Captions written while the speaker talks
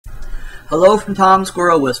Hello from Tom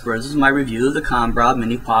Squirrel Whisperer. This is my review of the Conbrov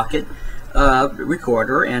Mini Pocket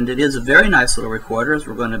recorder, and it is a very nice little recorder, as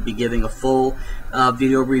we're going to be giving a full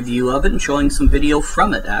video review of it and showing some video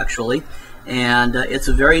from it actually. And it's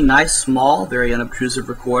a very nice, small, very unobtrusive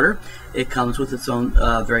recorder. It comes with its own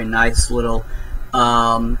very nice little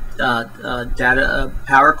data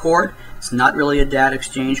power cord. It's not really a data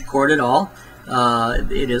exchange cord at all.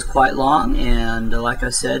 It is quite long, and like I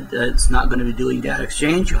said, it's not going to be doing data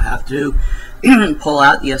exchange. You'll have to pull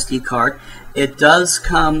out the SD card. It does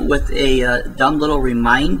come with a dumb little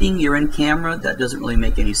reminding you're in camera. That doesn't really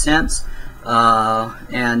make any sense.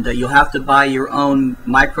 And you'll have to buy your own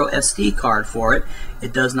micro SD card for it.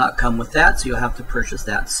 It does not come with that, so you'll have to purchase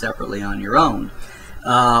that separately on your own.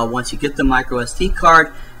 Once you get the micro SD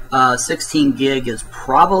card, 16 gig is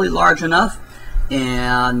probably large enough,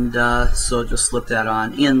 and so just slip that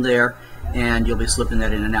on in there, and you'll be slipping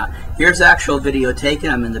that in and out. Here's actual video taken.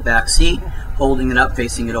 I'm in the back seat, holding it up,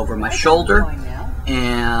 facing it over my shoulder,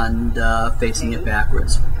 and facing it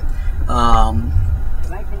backwards. I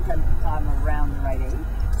think I'm around the right age.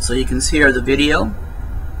 So you can hear the video.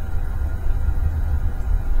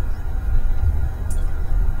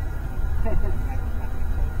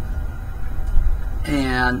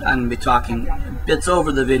 And I'm going to be talking bits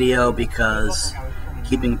over the video because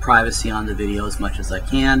keeping privacy on the video as much as I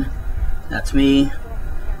can. That's me,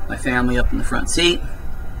 my family up in the front seat.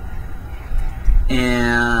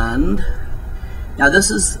 And now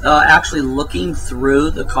this is actually looking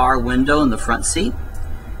through the car window in the front seat.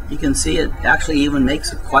 You can see it actually even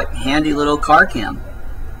makes a quite handy little car cam.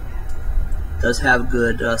 It does have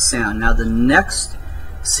good sound. Now the next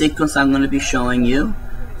sequence I'm going to be showing you,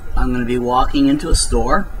 I'm going to be walking into a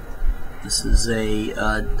store. This is a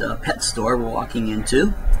pet store we're walking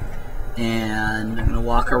into, and I'm going to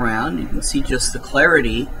walk around. You can see just the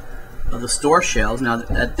clarity of the store shelves. Now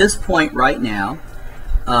at this point right now,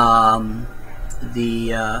 I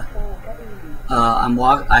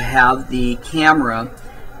have the camera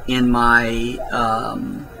in my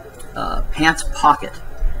pants pocket.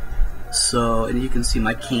 So, and you can see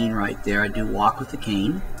my cane right there. I do walk with the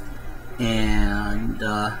cane, and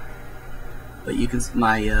but you can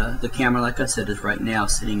the camera, like I said, is right now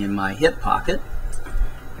sitting in my hip pocket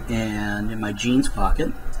and in my jeans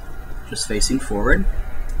pocket, just facing forward.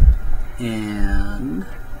 And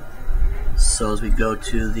so as we go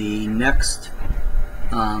to the next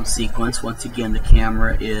sequence, once again the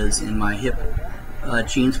camera is in my hip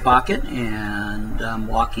jeans pocket, and I'm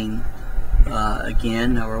walking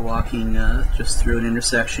again. Now we're walking just through an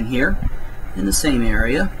intersection here in the same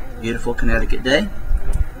area. Beautiful Connecticut day,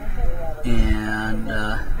 and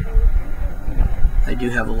I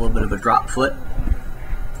do have a little bit of a drop foot,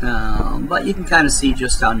 but you can kind of see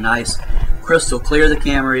just how nice, crystal clear the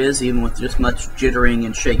camera is, even with just much jittering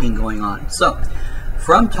and shaking going on. So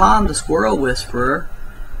from Tom the Squirrel Whisperer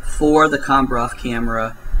for the Conbrov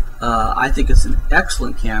camera, I think it's an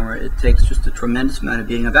excellent camera. It takes just a tremendous amount of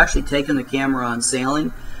beating. I've actually taken the camera on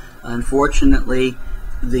sailing. Unfortunately,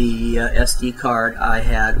 the SD card I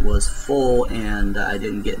had was full, and I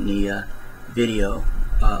didn't get any video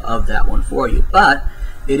of that one for you. But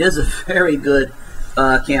it is a very good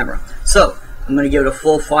camera. So I'm going to give it a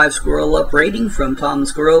full 5 Squirrel Up rating from Tom the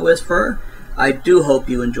Squirrel Whisperer. I do hope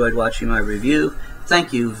you enjoyed watching my review.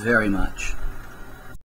 Thank you very much.